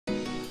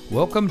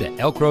Welcome to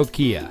Elk Grove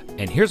Kia,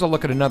 and here's a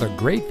look at another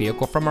great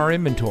vehicle from our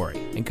inventory,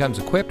 and comes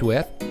equipped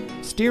with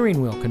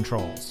steering wheel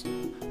controls,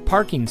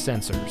 parking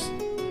sensors,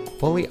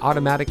 fully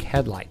automatic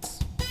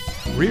headlights,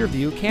 rear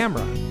view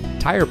camera,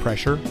 tire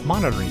pressure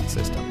monitoring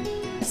system,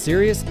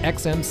 Sirius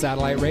XM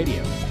satellite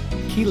radio,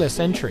 keyless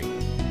entry,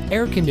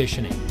 air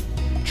conditioning,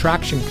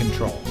 traction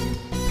control,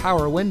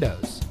 power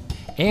windows,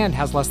 and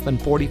has less than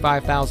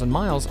 45,000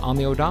 miles on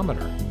the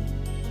odometer.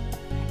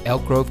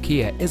 Elk Grove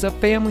Kia is a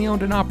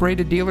family-owned and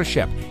operated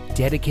dealership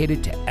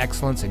dedicated to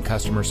excellence in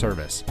customer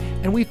service,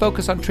 and we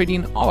focus on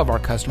treating all of our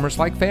customers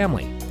like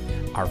family.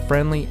 Our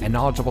friendly and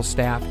knowledgeable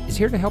staff is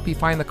here to help you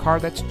find the car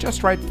that's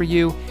just right for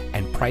you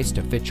and priced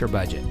to fit your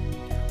budget.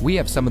 We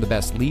have some of the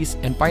best lease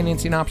and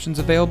financing options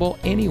available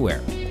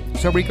anywhere.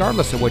 So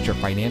regardless of what your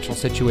financial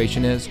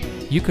situation is,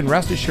 you can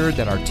rest assured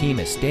that our team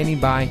is standing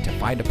by to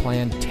find a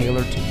plan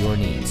tailored to your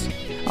needs.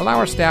 Allow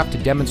our staff to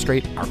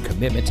demonstrate our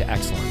commitment to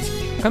excellence.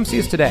 Come see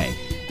us today.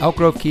 Elk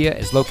Grove Kia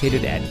is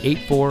located at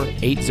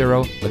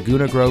 8480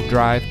 Laguna Grove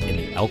Drive in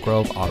the Elk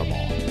Grove Auto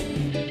Mall.